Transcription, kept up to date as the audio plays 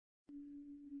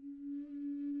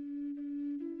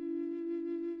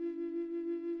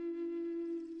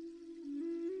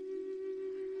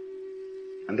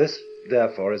And this,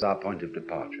 therefore, is our point of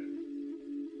departure.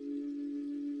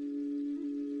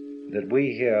 That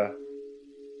we here,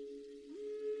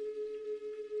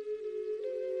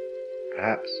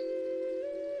 perhaps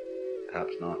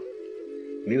not,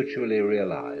 mutually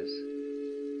realize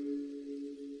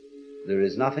there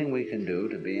is nothing we can do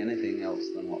to be anything else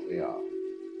than what we are.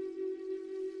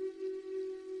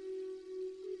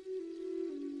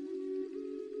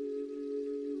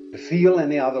 To feel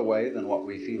any other way than what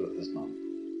we feel at this moment.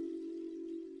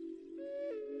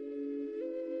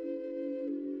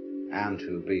 And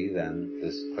to be then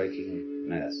this quaking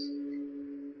mess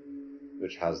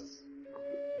which has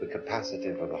the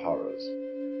capacity for the horrors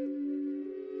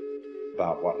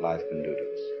about what life can do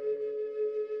to us.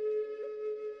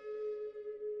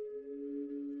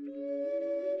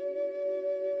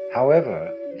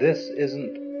 However, this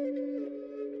isn't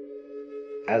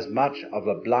as much of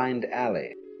a blind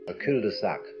alley, a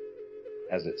cul-de-sac,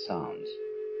 as it sounds.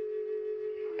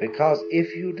 Because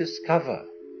if you discover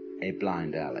a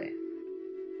blind alley,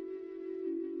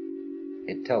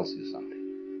 it tells you something.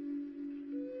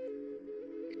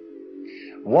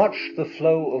 Watch the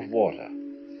flow of water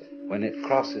when it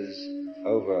crosses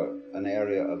over an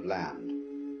area of land,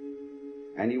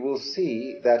 and you will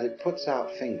see that it puts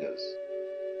out fingers,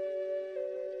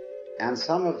 and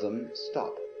some of them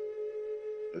stop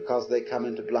because they come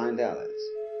into blind alleys.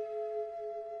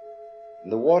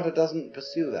 The water doesn't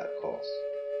pursue that course.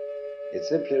 It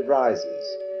simply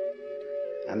rises,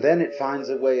 and then it finds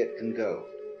a way it can go.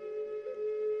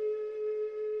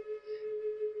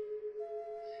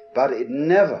 But it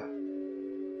never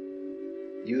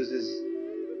uses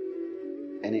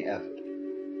any effort.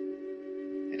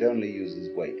 It only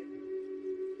uses weight,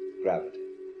 gravity.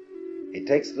 It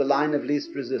takes the line of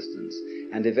least resistance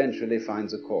and eventually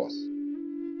finds a course.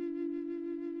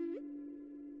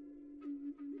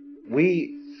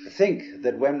 We think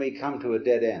that when we come to a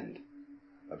dead end,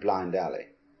 a blind alley,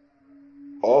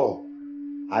 oh,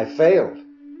 I failed.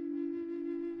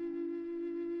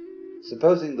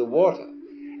 Supposing the water,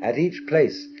 at each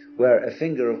place where a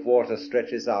finger of water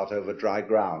stretches out over dry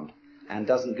ground and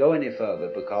doesn't go any further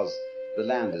because the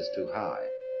land is too high,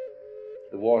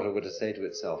 the water were to say to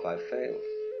itself, I failed.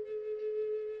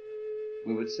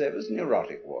 We would say it was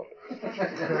neurotic water.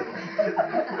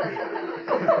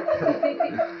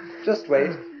 Just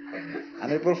wait,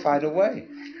 and it will find a way.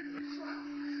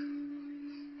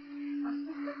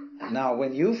 Now,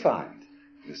 when you find,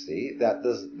 you see, that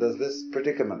there's this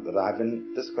predicament that I've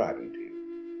been describing to you,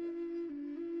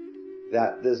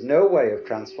 that there's no way of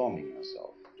transforming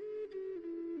yourself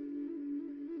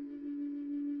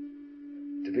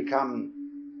to become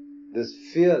this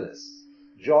fearless,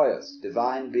 joyous,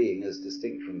 divine being as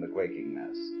distinct from the quaking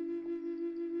mess.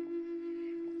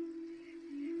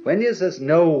 When he says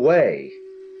no way,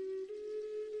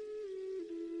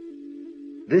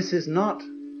 this is not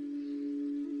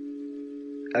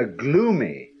a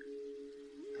gloomy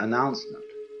announcement.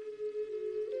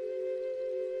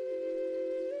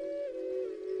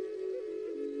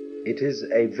 It is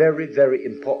a very, very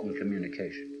important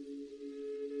communication.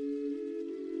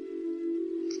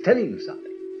 It's telling you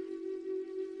something.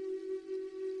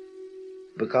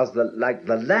 Because the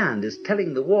land is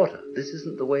telling the water, this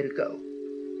isn't the way to go.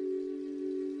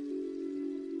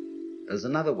 There's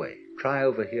another way. Try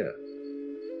over here.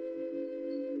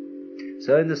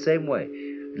 So in the same way,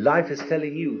 life is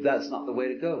telling you that's not the way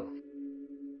to go.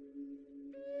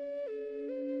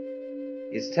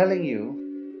 It's telling you,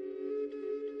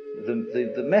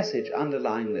 the message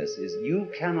underlying this is you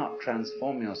cannot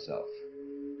transform yourself.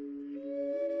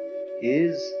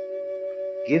 Is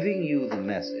giving you the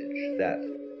message that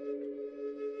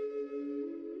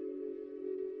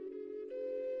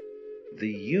the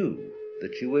you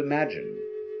that you imagine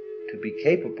to be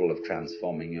capable of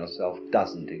transforming yourself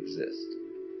doesn't exist.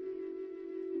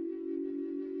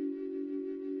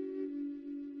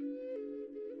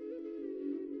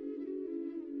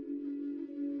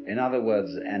 In other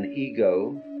words, an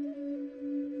ego,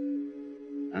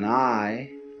 an I,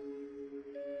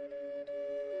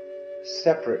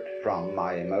 separate from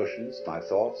my emotions, my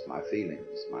thoughts, my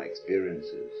feelings, my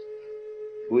experiences,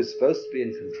 who is supposed to be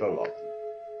in control of them,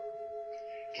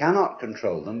 cannot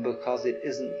control them because it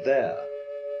isn't there.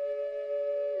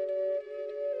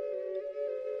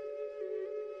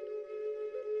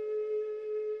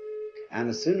 And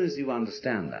as soon as you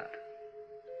understand that,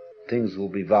 things will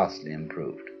be vastly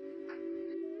improved.